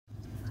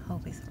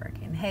hope it's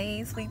working.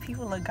 Hey, sweet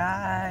people of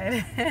God.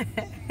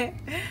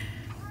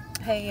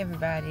 Hey,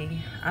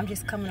 everybody. I'm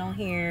just coming on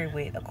here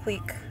with a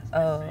quick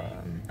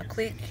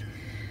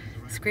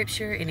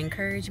scripture and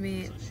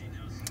encouragement.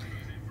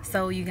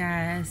 So, you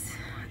guys,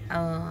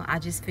 I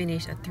just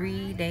finished a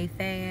 3-day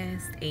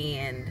fast,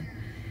 and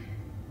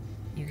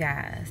you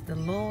guys, the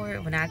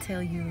Lord, when I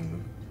tell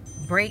you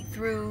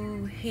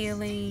breakthrough,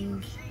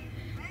 healing,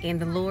 and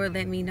the Lord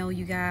let me know,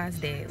 you guys,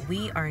 that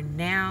we are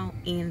now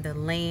in the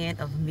land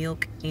of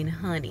milk and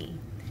honey.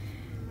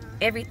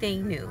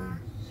 Everything new.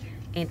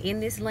 And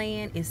in this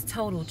land is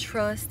total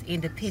trust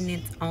and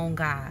dependence on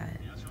God.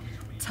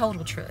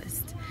 Total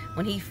trust.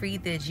 When he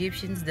freed the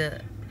Egyptians,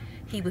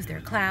 he was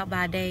their cloud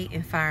by day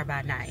and fire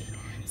by night.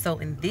 So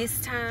in this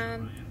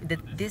time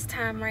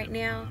right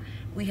now,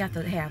 we have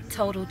to have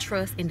total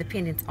trust and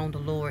dependence on the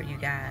Lord, you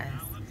guys.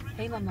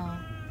 Hey,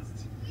 Mama.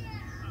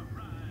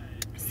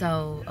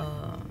 So,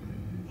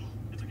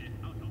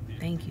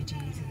 thank you,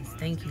 Jesus.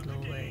 Thank you,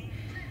 Lord.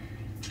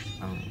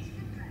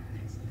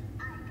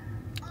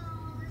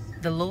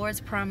 The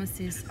Lord's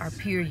promises are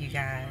pure, you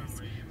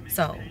guys.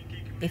 So,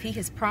 if he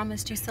has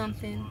promised you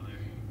something,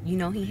 you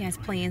know he has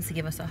plans to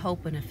give us a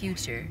hope in the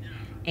future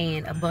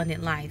and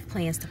abundant life,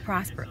 plans to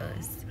prosper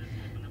us.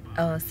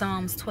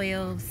 Psalms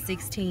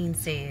 12:16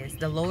 says,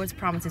 the Lord's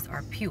promises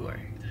are pure,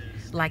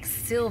 like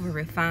silver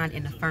refined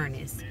in a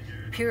furnace,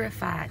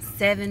 purified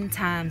 7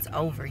 times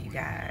over, you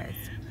guys.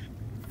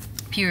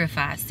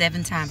 Purified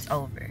 7 times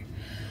over.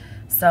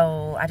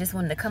 So I just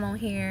wanted to come on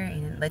here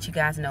and let you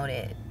guys know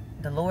that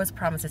the Lord's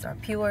promises are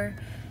pure.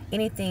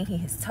 Anything he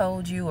has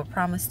told you or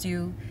promised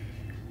you,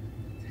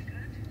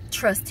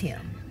 trust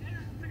him.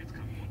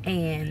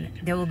 And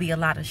there will be a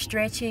lot of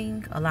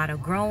stretching, a lot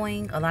of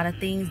growing, a lot of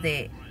things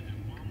that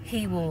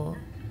he will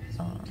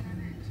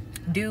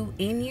do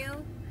in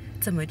you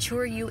to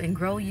mature you and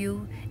grow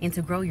you and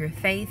to grow your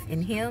faith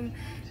in him.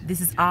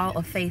 This is all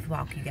a faith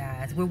walk, you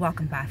guys. We're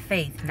walking by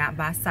faith, not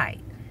by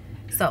sight.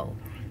 So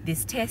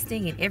this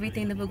testing and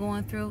everything that we're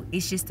going through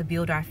is just to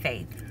build our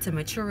faith, to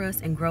mature us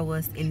and grow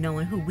us in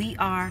knowing who we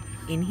are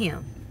in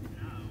him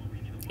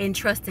and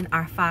trusting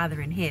our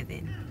Father in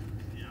heaven.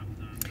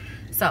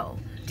 So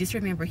just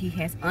remember, he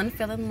has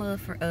unfailing love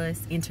for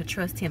us, and to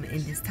trust him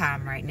in this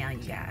time right now,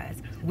 you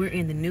guys. We're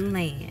in the new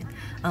land,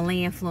 a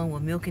land flowing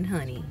with milk and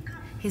honey.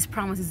 His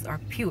promises are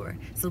pure,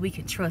 so we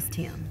can trust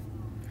him.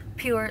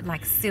 Pure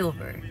like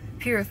silver,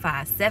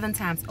 purified 7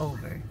 times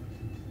over.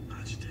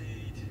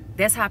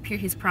 That's how pure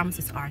his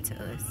promises are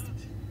to us.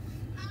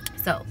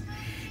 So,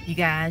 you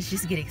guys,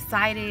 just get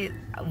excited.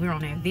 We're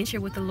on an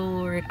adventure with the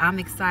Lord. I'm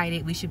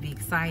excited. We should be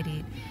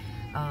excited.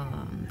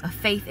 A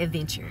faith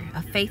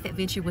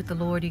adventure with the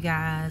Lord, you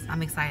guys.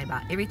 I'm excited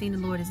about everything the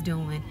Lord is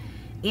doing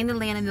in the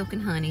land of milk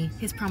and honey.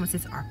 His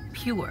promises are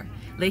pure.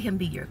 Let him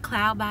be your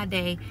cloud by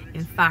day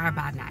and fire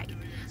by night.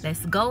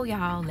 Let's go,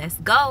 y'all. Let's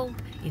go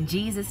in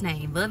Jesus'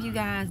 name. Love you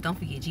guys. Don't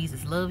forget,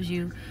 Jesus loves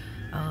you.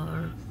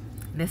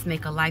 Let's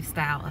make a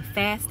lifestyle of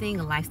fasting,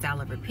 a lifestyle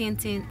of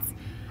repentance.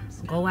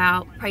 Go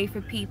out, pray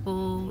for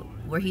people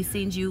where he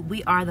sends you.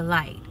 We are the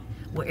light.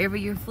 Wherever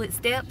your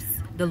footsteps,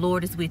 the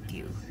Lord is with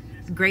you.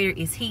 Greater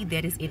is he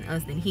that is in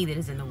us than he that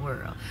is in the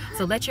world.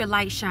 So let your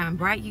light shine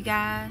bright, you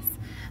guys.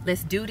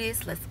 Let's do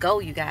this. Let's go,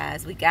 you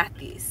guys. We got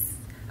this.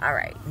 All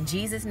right. In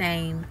Jesus'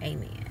 name,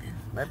 amen.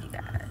 Love you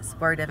guys.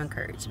 Word of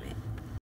encouragement.